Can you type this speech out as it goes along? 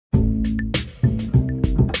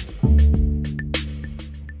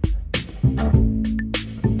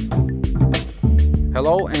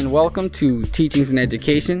Hello and welcome to Teachings in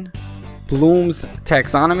Education, Bloom's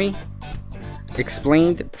Taxonomy,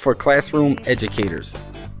 explained for classroom educators.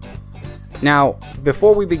 Now,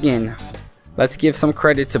 before we begin, let's give some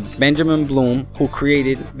credit to Benjamin Bloom, who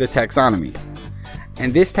created the taxonomy.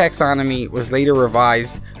 And this taxonomy was later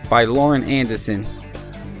revised by Lauren Anderson.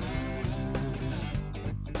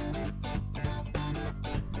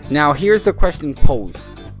 Now, here's the question posed.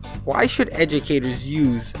 Why should educators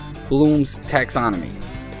use Bloom's taxonomy?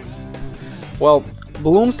 Well,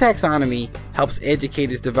 Bloom's taxonomy helps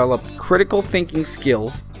educators develop critical thinking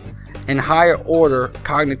skills and higher order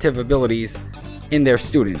cognitive abilities in their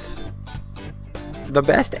students. The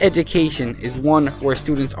best education is one where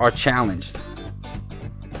students are challenged.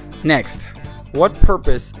 Next, what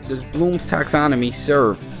purpose does Bloom's taxonomy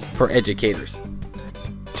serve for educators?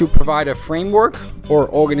 To provide a framework or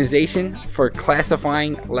organization for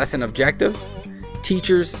classifying lesson objectives,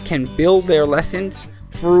 teachers can build their lessons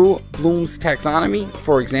through Bloom's taxonomy,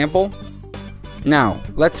 for example. Now,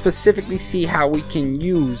 let's specifically see how we can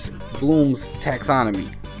use Bloom's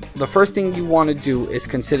taxonomy. The first thing you want to do is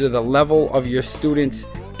consider the level of your students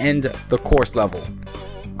and the course level.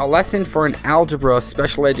 A lesson for an algebra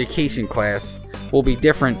special education class will be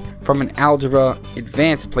different from an algebra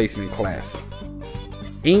advanced placement class.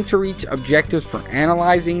 Aim to reach objectives for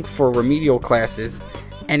analyzing for remedial classes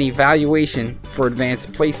and evaluation for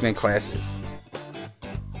advanced placement classes.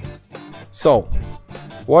 So,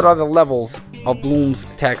 what are the levels of Bloom's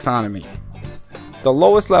taxonomy? The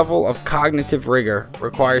lowest level of cognitive rigor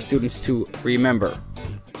requires students to remember,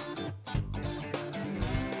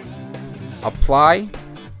 apply,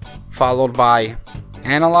 followed by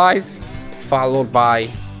analyze, followed by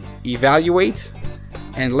evaluate,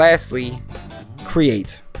 and lastly,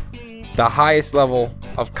 create, the highest level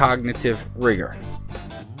of cognitive rigor.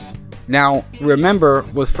 Now, remember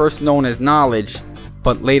was first known as knowledge,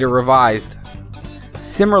 but later revised.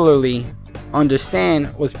 Similarly,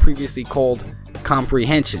 understand was previously called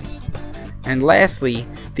comprehension. And lastly,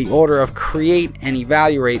 the order of create and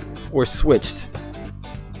evaluate were switched.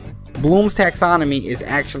 Bloom's taxonomy is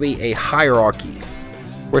actually a hierarchy,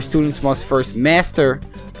 where students must first master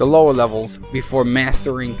the lower levels before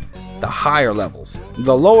mastering the higher levels.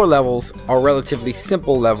 The lower levels are relatively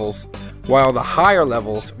simple levels, while the higher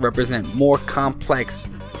levels represent more complex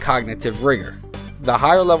cognitive rigor. The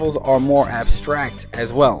higher levels are more abstract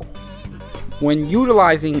as well. When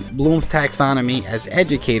utilizing Bloom's taxonomy as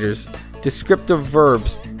educators, descriptive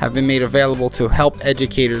verbs have been made available to help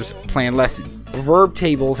educators plan lessons. Verb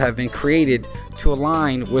tables have been created to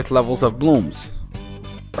align with levels of Bloom's.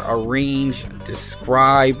 Arrange,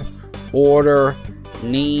 describe, order,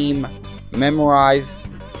 name, memorize.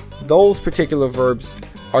 Those particular verbs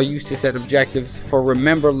are used to set objectives for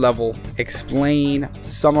remember level, explain,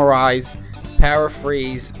 summarize,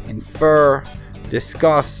 paraphrase, infer,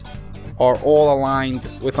 discuss, are all aligned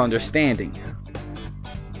with understanding.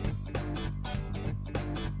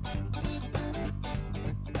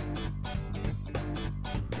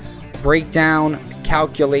 Break down,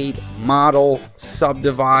 calculate, model,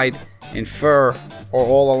 subdivide, infer are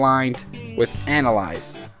all aligned with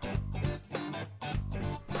analyze.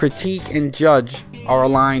 Critique and judge are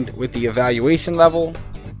aligned with the evaluation level.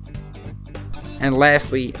 And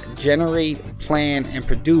lastly, generate, plan, and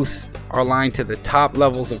produce are aligned to the top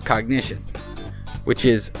levels of cognition, which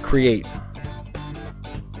is create.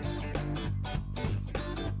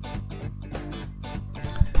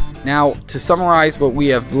 Now, to summarize what we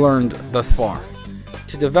have learned thus far.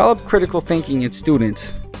 To develop critical thinking in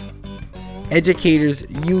students, educators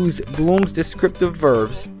use Bloom's descriptive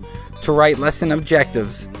verbs to write lesson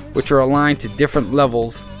objectives, which are aligned to different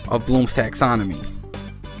levels of Bloom's taxonomy.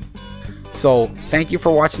 So, thank you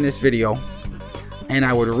for watching this video, and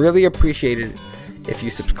I would really appreciate it if you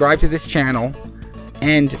subscribe to this channel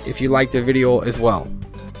and if you like the video as well.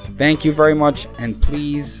 Thank you very much, and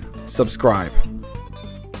please subscribe.